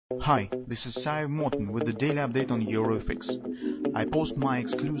Hi, this is Sive Morten with the daily update on EuroFX. I post my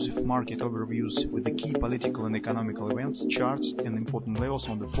exclusive market overviews with the key political and economical events, charts and important levels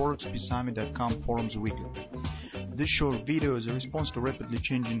on the ForexPeaceArmy.com forums weekly. This short video is a response to rapidly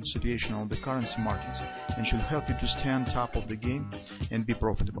changing situation on the currency markets and should help you to stay on top of the game and be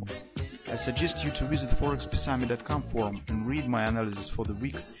profitable. I suggest you to visit ForexPeaceArmy.com forum and read my analysis for the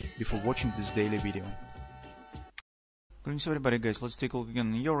week before watching this daily video. Greetings everybody, guys. Let's take a look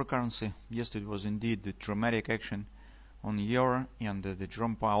again at euro currency. Yesterday was indeed the dramatic action on euro, and the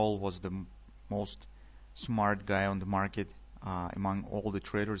Jerome Powell was the most smart guy on the market among all the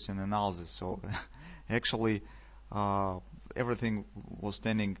traders and analysis. So actually everything was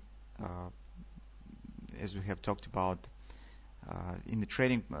standing as we have talked about in the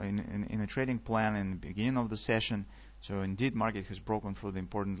trading in a trading plan in the beginning of the session. So indeed market has broken through the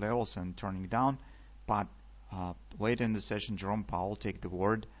important levels and turning down, but later in the session, Jerome Powell took the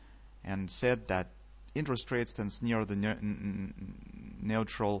word and said that interest rate stands near the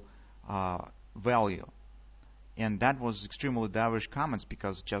neutral value. And that was extremely dovish comments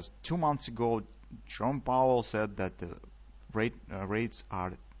because just 2 months ago, Jerome Powell said that the rates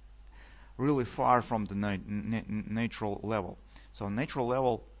are really far from the neutral level. So neutral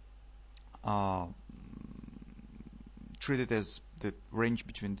level treated as the range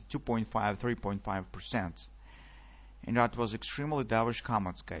between the 2.5 3.5%. And that was extremely dovish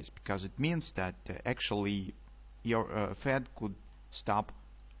comments, guys, because it means that actually your Fed could stop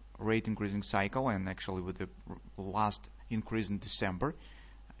rate increasing cycle, and actually with the last increase in December,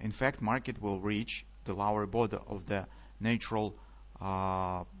 in fact, market will reach the lower border of the neutral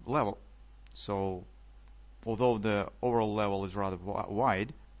level. So although the overall level is rather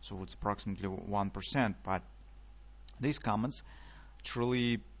wide, so it's approximately 1%, but these comments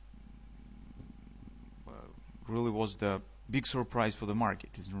truly was the big surprise for the market.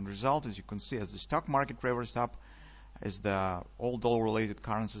 As a result, as you can see, as the stock market reversed up, as the all dollar-related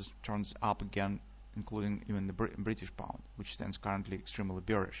currencies turns up again, including even the British pound, which stands currently extremely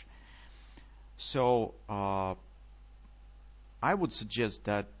bearish. So I would suggest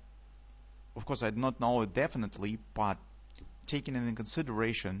that, of course, I do not know it definitely, but taking into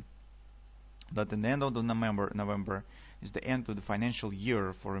consideration that at the end of the November is the end of the financial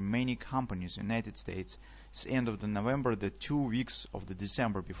year for many companies in the United States. It's the end of the November, the 2 weeks of the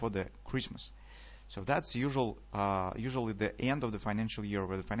December before the Christmas. So that's usually the end of the financial year,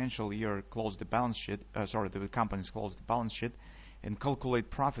 where the financial year close the balance sheet. The companies close the balance sheet and calculate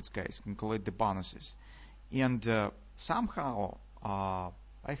profits, guys, calculate the bonuses. And somehow I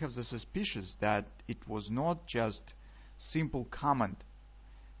have the suspicion that it was not just simple comment.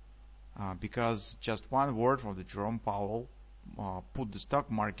 Because just one word from the Jerome Powell put the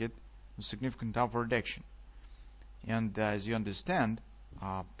stock market in significant upward action. And as you understand,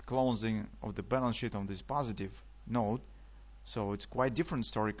 the closing of the balance sheet on this positive note, so it's quite different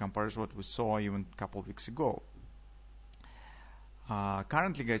story compared to what we saw even a couple of weeks ago.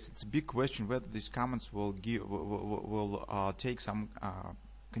 Currently, guys, it's a big question whether these comments will take some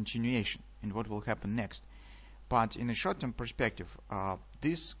continuation and what will happen next. But in a short-term perspective,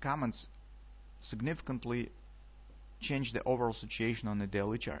 these comments significantly change the overall situation on the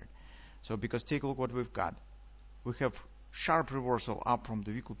daily chart. So because take a look what we've got. We have sharp reversal up from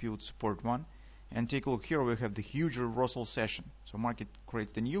the weekly pivot support 1. And take a look here, we have the huge reversal session. So market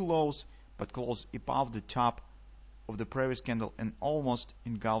creates the new lows, but closes above the top of the previous candle and almost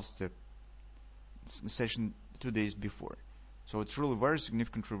engulfs the session 2 days before. So it's really very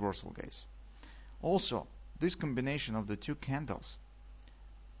significant reversal, guys. Also, this combination of the two candles,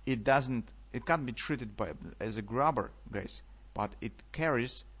 it can't be treated as a grabber, guys, but it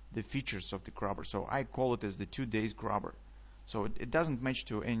carries the features of the grabber. So I call it as the 2 days grabber. So it doesn't match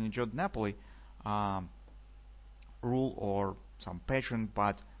to any Jod Napoli rule or some pattern,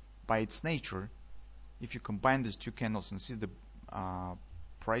 but by its nature, if you combine these two candles and see the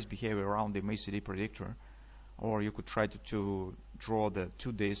price behavior around the MACD predictor, or you could try to draw the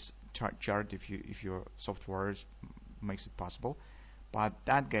 2 days chart if your software makes it possible, but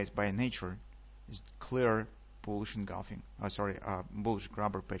that, guys, by nature is clear bullish engulfing, bullish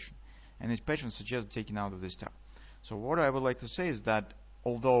grabber pattern, and this pattern suggests taking out of this top. So what I would like to say is that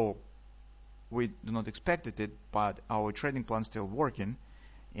although we do not expect it, but our trading plan is still working,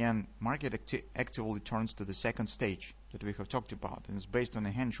 and market actively turns to the second stage that we have talked about, and it's based on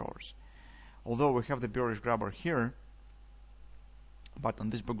the hand shoulders. Although we have the bearish grabber here, but on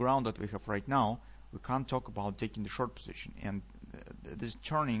this background that we have right now, we can't talk about taking the short position. And this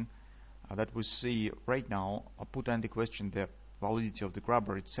turning that we see right now put under question the validity of the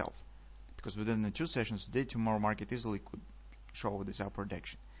grabber itself. Because within the 2 sessions today, tomorrow market easily could show this upward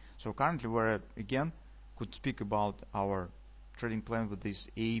action. So currently we're again could speak about our trading plan with this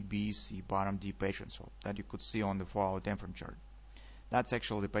A, B, C, bottom, D pattern, so that you could see on the 4-hour time frame chart. That's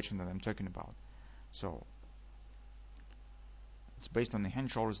actually the pattern that I'm talking about. So it's based on the hand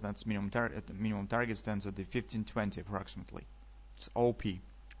shoulders. That's minimum target stands at the 1520 approximately. It's OP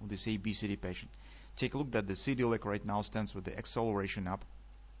with this A, B, C, D pattern. Take a look that the CD leg right now stands with the acceleration up,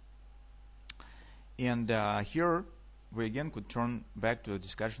 and here we again could turn back to a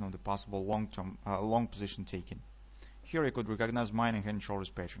discussion of the possible long position taking. Here you could recognize mine hand shoulders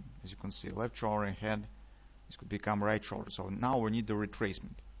pattern. As you can see, left shoulder and head, this could become right shoulder. So now we need the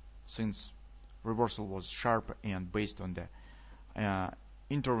retracement, since reversal was sharp and based on the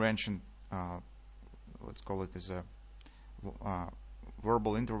intervention, let's call it as a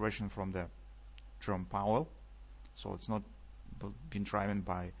verbal intervention from the Jerome Powell. So it's not been driven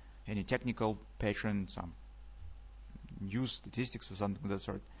by any technical pattern, some news statistics or something of that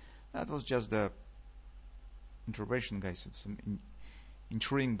sort. That was just the intervention, guys. It's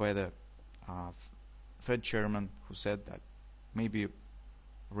intriguing by the Fed chairman, who said that maybe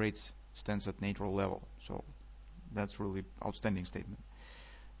rates stands at neutral level. So that's really outstanding statement.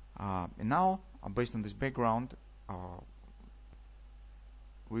 And now, based on this background,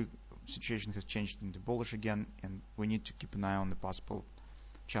 situation has changed into bullish again, and we need to keep an eye on the possible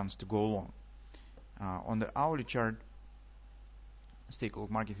chance to go long. On the hourly chart, let's take a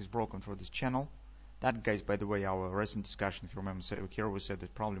look. Market has broken through this channel. That, guys, by the way, our recent discussion, if you remember, here we said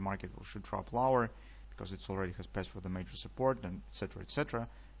that probably market should drop lower because it already has passed through the major support, and etc., etc.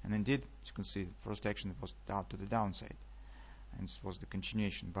 And indeed, as you can see, the first action was down to the downside, and this was the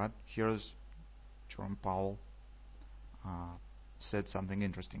continuation. But here's Jerome Powell said something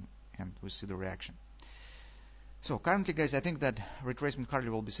interesting, and we see the reaction. So currently, guys, I think that retracement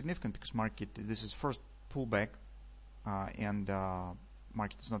hardly will be significant because market, this is first pullback, and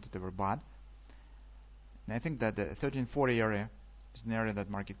market is not at ever bad. And I think that the 1340 area is an area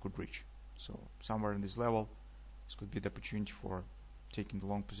that market could reach. So somewhere in this level, this could be the opportunity for taking the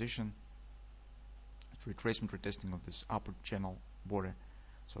long position. It's retracement retesting of this upper channel border.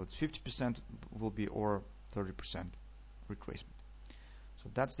 So it's 50% will be or 30% retracement. So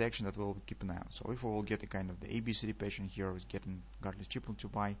that's the action that we'll keep an eye on. So if we will get a kind of the ABCD pattern here is getting regardless triple to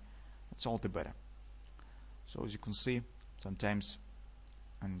buy, it's all the better. So as you can see, sometimes,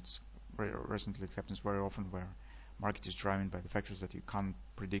 and it's very recently it happens very often, where market is driven by the factors that you can't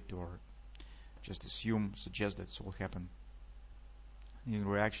predict or just assume, suggest that it will happen. In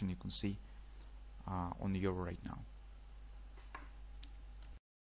reaction, you can see on the euro right now.